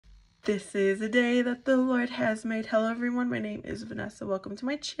This is a day that the Lord has made. Hello everyone, my name is Vanessa. Welcome to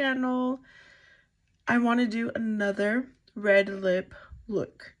my channel. I want to do another red lip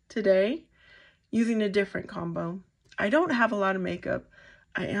look today using a different combo. I don't have a lot of makeup.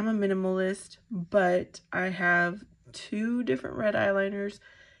 I am a minimalist, but I have 2 different red eyeliners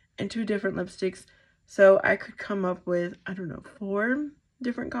and 2 different lipsticks. So I could come up with, I don't know, 4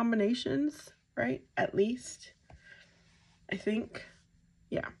 different combinations, right? At least, I think.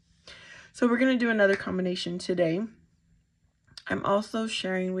 Yeah. So we're going to do another combination today. I'm also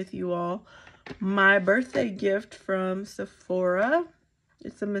sharing with you all my birthday gift from Sephora.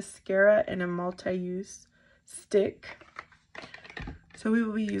 It's a mascara and a multi-use stick. So we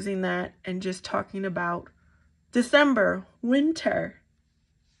will be using that and just talking about December, winter.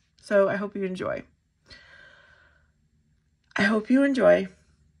 So I hope you enjoy.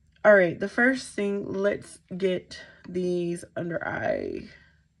 All right, the first thing, let's get these under eye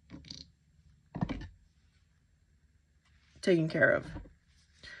taken care of.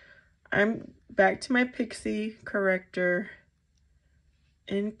 I'm back to my Pixie corrector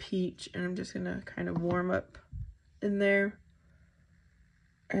in peach, and I'm just gonna kind of warm up in there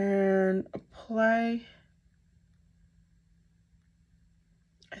and apply.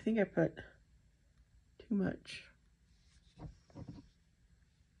 I think I put too much.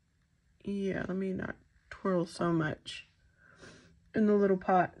 Yeah, let me not twirl so much in the little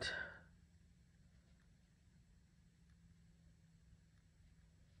pot.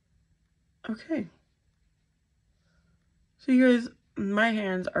 Okay. So you guys, my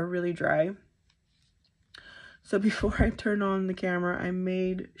hands are really dry. So before I turn on the camera, I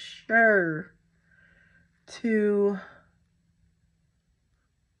made sure to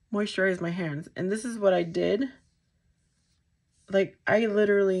moisturize my hands. And this is what I did. Like, I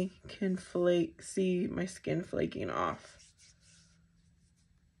literally can see my skin flaking off.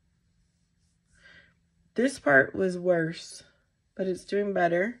 This part was worse, but it's doing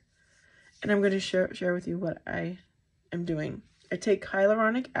better. And I'm going to share with you what I am doing. I take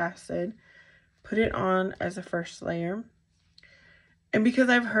hyaluronic acid, put it on as a first layer. And because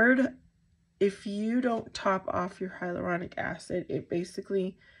I've heard if you don't top off your hyaluronic acid, it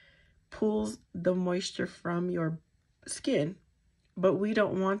basically pulls the moisture from your skin. But we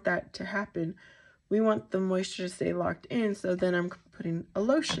don't want that to happen. We want the moisture to stay locked in. So then I'm putting a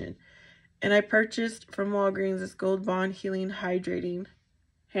lotion. And I purchased from Walgreens this Gold Bond Healing Hydrating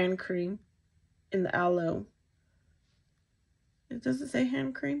Hand Cream in the aloe. It doesn't say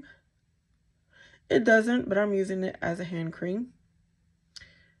hand cream. It doesn't, but I'm using it as a hand cream.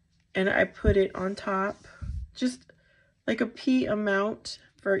 And I put it on top, just like a pea amount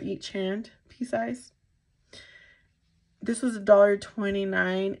for each hand, pea size. This was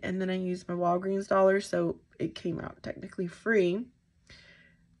 $1.29, and then I used my Walgreens dollar, so it came out technically free.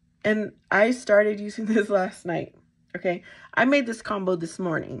 And I started using this last night. Okay, I made this combo this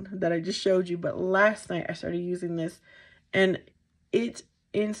morning that I just showed you, but last night I started using this, and it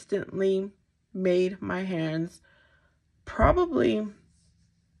instantly made my hands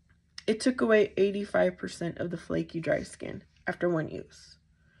it took away 85% of the flaky dry skin after one use.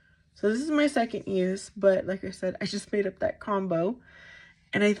 So this is my second use, but like I said, I just made up that combo,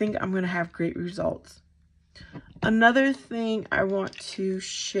 and I think I'm going to have great results. Another thing I want to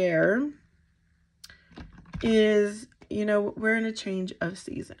share is, you know, we're in a change of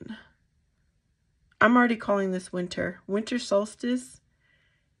season. I'm already calling this winter. Winter solstice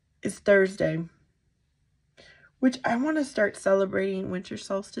is Thursday, which I want to start celebrating winter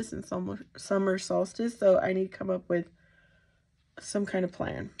solstice and summer solstice. So I need to come up with some kind of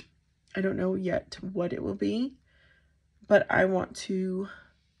plan. I don't know yet what it will be, but I want to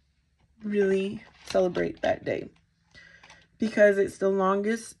really celebrate that day because it's the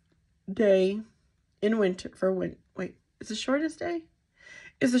longest day in winter wait, it's the shortest day?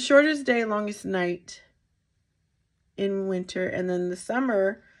 It's the shortest day, longest night in winter, and then the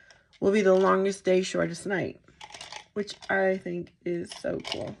summer will be the longest day, shortest night, which I think is so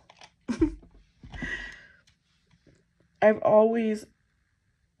cool. I've always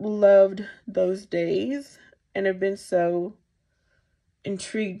loved those days and have been so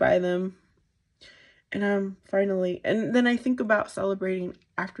intrigued by them, and I'm finally, and then I think about celebrating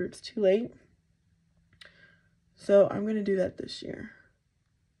after it's too late. So I'm going to do that this year.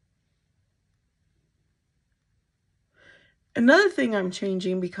 Another thing I'm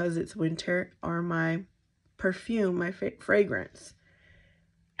changing because it's winter are my perfume, my fragrance.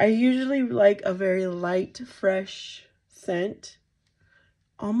 I usually like a very light, fresh scent.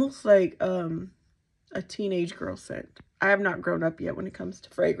 Almost like a teenage girl scent. I have not grown up yet when it comes to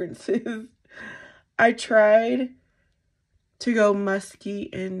fragrances. I tried to go musky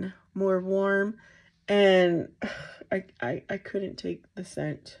and more warm, and I couldn't take the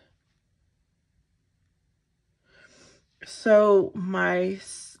scent. So my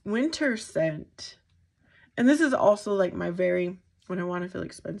winter scent, and this is also like my when I want to feel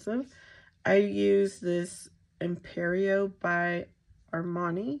expensive, I use this Imperio by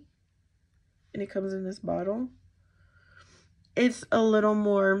Armani, and it comes in this bottle. It's a little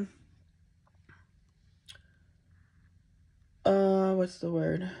more, what's the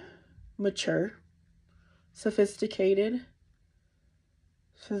word? Mature, sophisticated.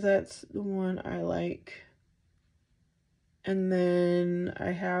 So that's the one I like. And then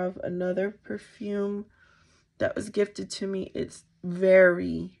I have another perfume that was gifted to me. It's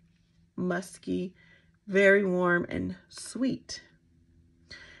very musky, very warm and sweet.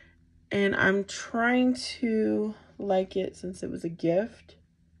 And I'm trying to like it since it was a gift.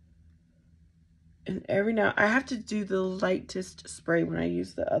 And every now, I have to do the lightest spray when I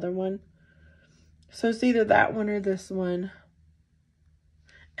use the other one. So it's either that one or this one.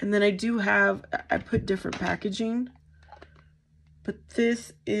 And then I put different packaging. But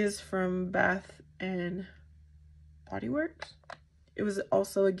this is from Bath and Body Works. It was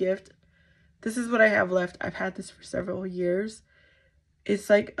also a gift. This is what I have left. I've had this for several years. It's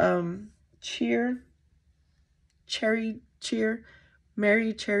like Cheer, Cherry Cheer,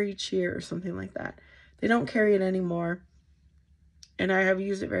 Merry Cherry Cheer or something like that. They don't carry it anymore. And I have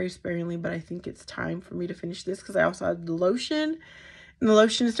used it very sparingly, but I think it's time for me to finish this because I also have the lotion. And the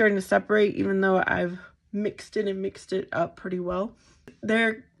lotion is starting to separate even though I've mixed it up pretty well.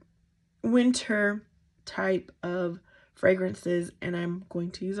 They're winter type of fragrances, and I'm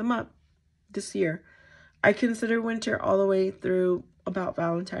going to use them up this year. I consider winter all the way through about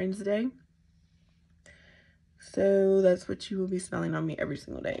Valentine's Day. So that's what you will be smelling on me every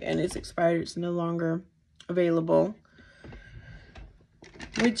single day. And it's expired. It's no longer available,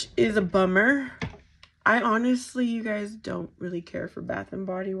 which is a bummer. I honestly, you guys, don't really care for Bath and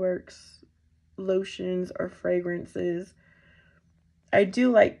Body Works lotions or fragrances. I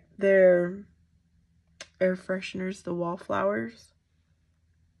do like their air fresheners, the wallflowers,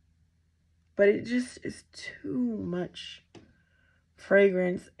 but it just is too much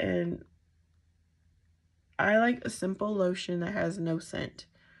fragrance, and I like a simple lotion that has no scent.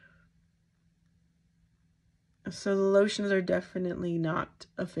 So the lotions are definitely not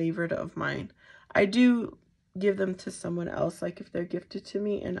a favorite of mine. I do give them to someone else, like if they're gifted to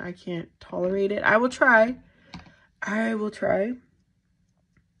me and I can't tolerate it. I will try.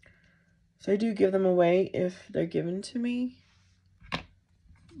 So I do give them away if they're given to me.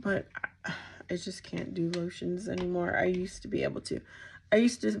 But I just can't do lotions anymore. I used to be able to. I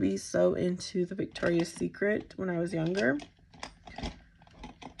used to be so into the Victoria's Secret when I was younger.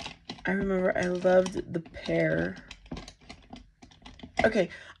 I remember I loved the pear. Okay,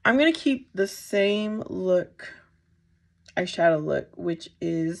 I'm going to keep the same look, eyeshadow look, which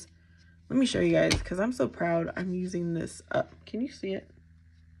is, let me show you guys because I'm so proud I'm using this up. Can you see it?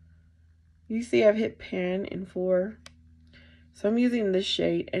 You see I've hit pan in 4. So I'm using this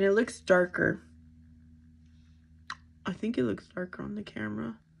shade and it looks darker. I think it looks darker on the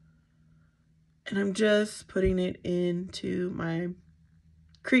camera. And I'm just putting it into my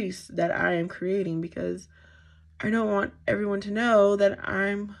crease that I am creating because I don't want everyone to know that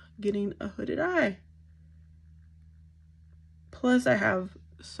I'm getting a hooded eye. Plus I have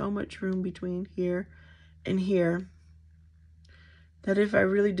so much room between here and here that if I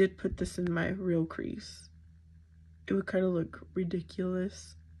really did put this in my real crease, it would kind of look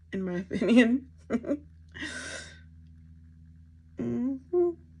ridiculous in my opinion.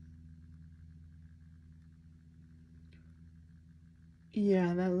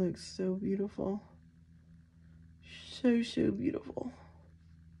 Yeah, that looks so beautiful. So beautiful.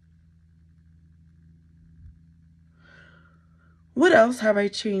 What else have I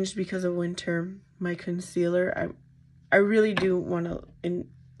changed because of winter? My concealer. I really do want to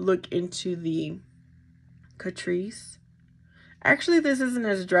look into the Catrice. Actually, this isn't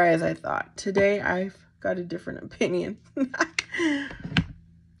as dry as I thought. Today, I've got a different opinion.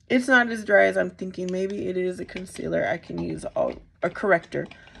 It's not as dry as I'm thinking. Maybe it is a concealer I can use a corrector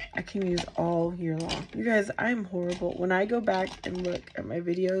I can use all year long. You guys, I'm horrible. When I go back and look at my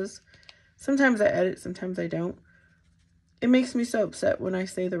videos, sometimes I edit, sometimes I don't. It makes me so upset when I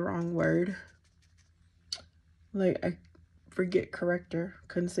say the wrong word. Like, I forget corrector,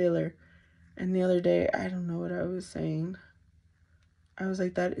 concealer. And the other day, I don't know what I was saying. I was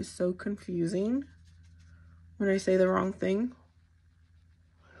like, that is so confusing when I say the wrong thing.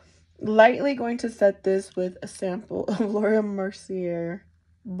 Lightly going to set this with a sample of Laura Mercier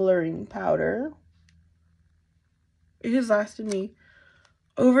blurring powder. It has lasted me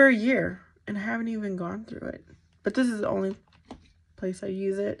over a year, and I haven't even gone through it. But this is the only place I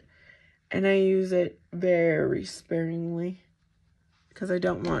use it, and I use it very sparingly because I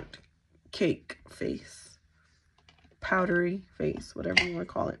don't want cake face, powdery face, whatever you want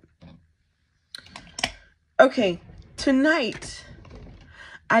to call it. Okay, tonight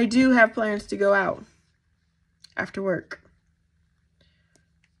I do have plans to go out after work.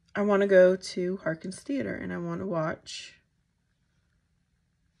 I want to go to Harkins Theater, and I want to watch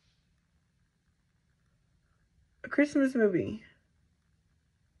a Christmas movie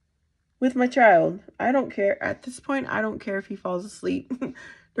with my child. I don't care. At this point, I don't care if he falls asleep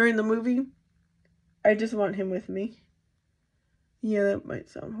during the movie. I just want him with me. Yeah, that might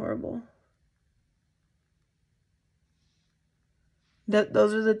sound horrible.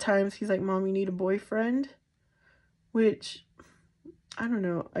 Those are the times he's like, Mom, you need a boyfriend? Which, I don't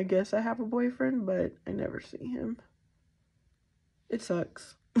know. I guess I have a boyfriend, but I never see him. It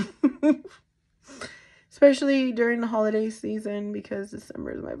sucks. Especially during the holiday season, because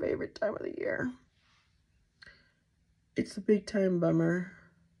December is my favorite time of the year. It's a big time bummer.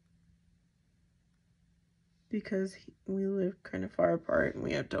 Because we live kind of far apart and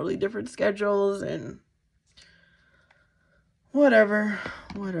we have totally different schedules and whatever.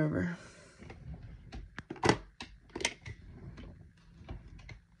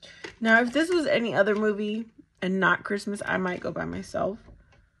 Now, if this was any other movie and not Christmas, I might go by myself.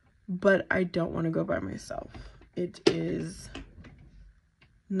 But I don't want to go by myself. It is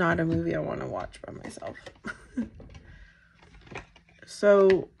not a movie I want to watch by myself.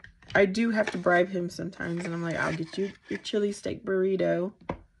 So I do have to bribe him sometimes, and I'm like, I'll get you your chili steak burrito.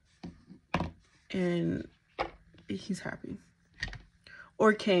 And he's happy.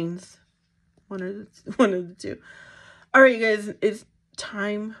 Or Cane's. One of the two. Alright, you guys, it's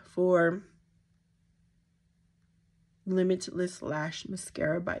time for Limitless Lash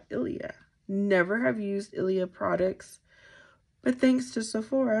Mascara by Ilia. Never have used Ilia products, but thanks to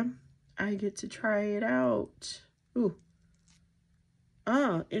Sephora, I get to try it out. Ooh.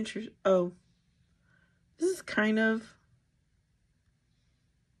 Interesting. Oh. This is kind of...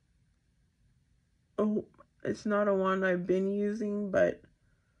 Oh, it's not a wand I've been using, but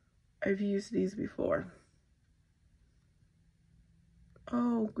I've used these before.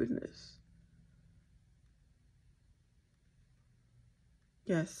 Oh, goodness.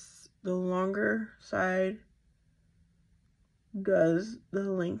 Yes, the longer side does the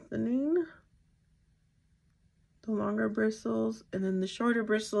lengthening. The longer bristles, and then the shorter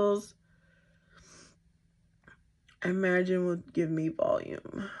bristles, I imagine, will give me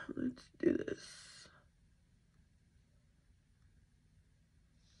volume. Let's do this.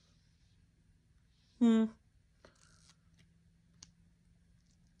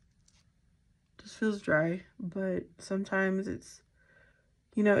 This feels dry, but sometimes it's,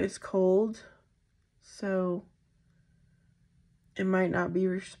 you know, it's cold, so it might not be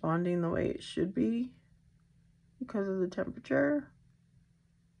responding the way it should be because of the temperature.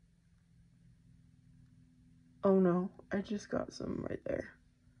 Oh no, I just got some right there.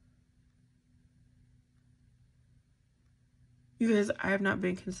 You guys, I have not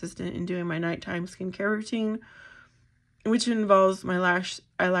been consistent in doing my nighttime skincare routine, which involves my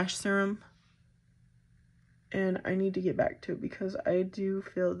eyelash serum. And I need to get back to it because I do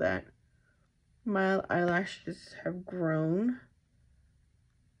feel that my eyelashes have grown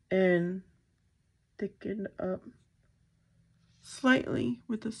and thickened up slightly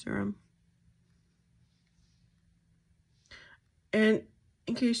with the serum. And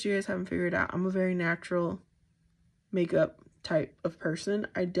in case you guys haven't figured out, I'm a very natural makeup type of person.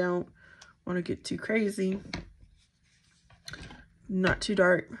 I don't want to get too crazy. Not too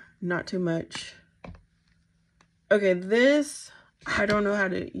dark, not too much. Okay, this, I don't know how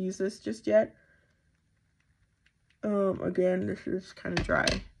to use this just yet. Again, this is kind of dry.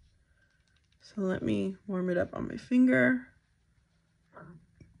 So let me warm it up on my finger.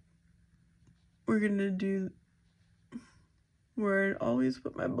 We're gonna do where I always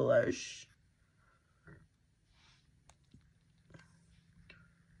put my blush.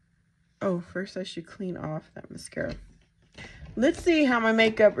 Oh, first I should clean off that mascara. Let's see how my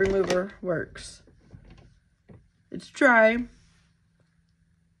makeup remover works. It's dry.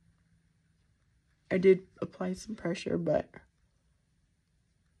 I did apply some pressure, but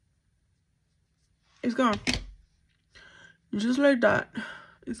it's gone. Just like that,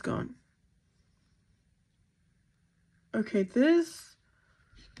 it's gone. Okay, this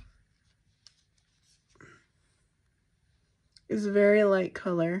is a very light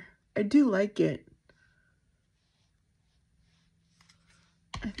color. I do like it.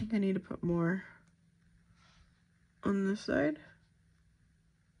 I think I need to put more on this side.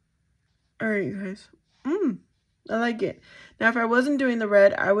 All right, you guys. I like it. Now, if I wasn't doing the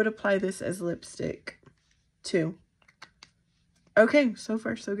red, I would apply this as lipstick too. Okay, so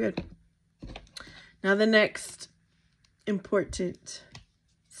far so good. Now the next important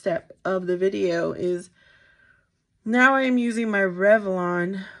step of the video is now I am using my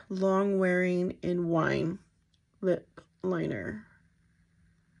Revlon Long Wearing in Wine lip liner.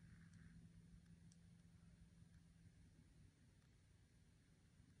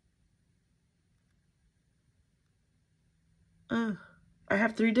 I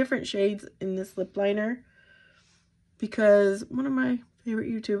have 3 different shades in this lip liner because one of my favorite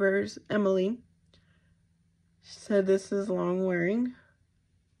YouTubers, Emily, said this is long wearing.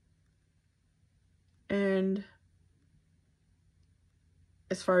 And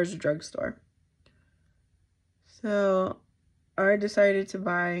as far as the drugstore. So I decided to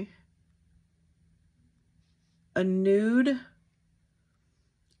buy a nude,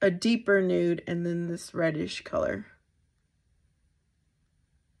 a deeper nude, and then this reddish color.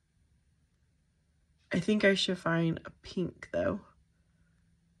 I think I should find a pink though.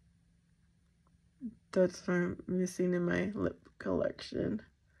 That's what I'm missing in my lip collection.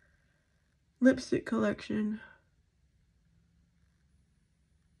 Lipstick collection.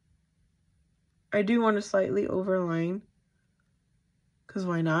 I do want to slightly overline, because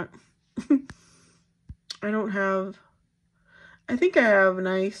why not? I think I have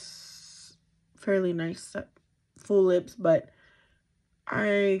nice, fairly nice full lips, but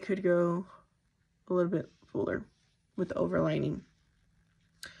I could go a little bit fuller with the overlining.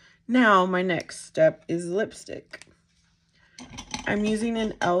 Now, my next step is lipstick. I'm using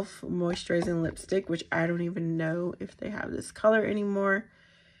an e.l.f. moisturizing lipstick, which I don't even know if they have this color anymore.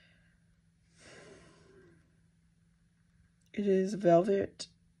 It is Velvet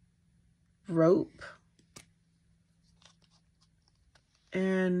Rope.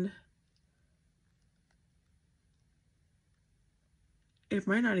 And it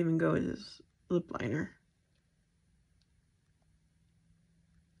might not even go with this lip liner.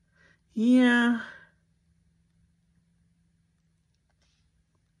 Yeah.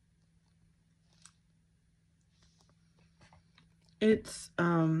 It's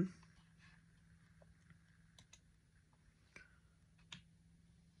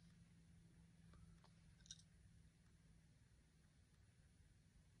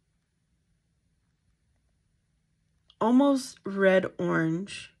almost red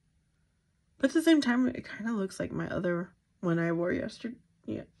orange, but at the same time it kind of looks like my other one I wore yesterday,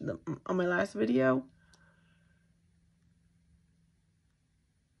 on my last video.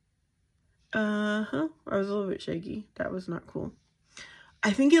 I was a little bit shaky. That was not cool.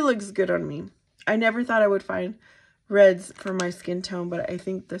 I think it looks good on me. I never thought I would find reds for my skin tone, but I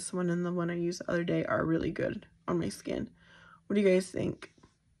think this one and the one I used the other day are really good on my skin. What do you guys think?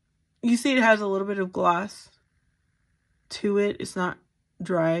 You see it has a little bit of gloss to it. It's not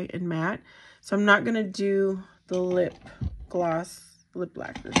dry and matte. So I'm not going to do the lip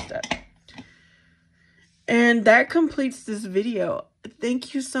lacquer step. And that completes this video.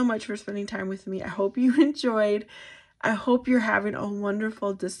 Thank you so much for spending time with me. I hope you enjoyed. I hope you're having a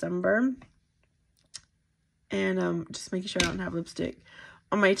wonderful December. And just making sure I don't have lipstick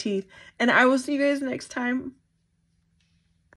on my teeth. And I will see you guys next time.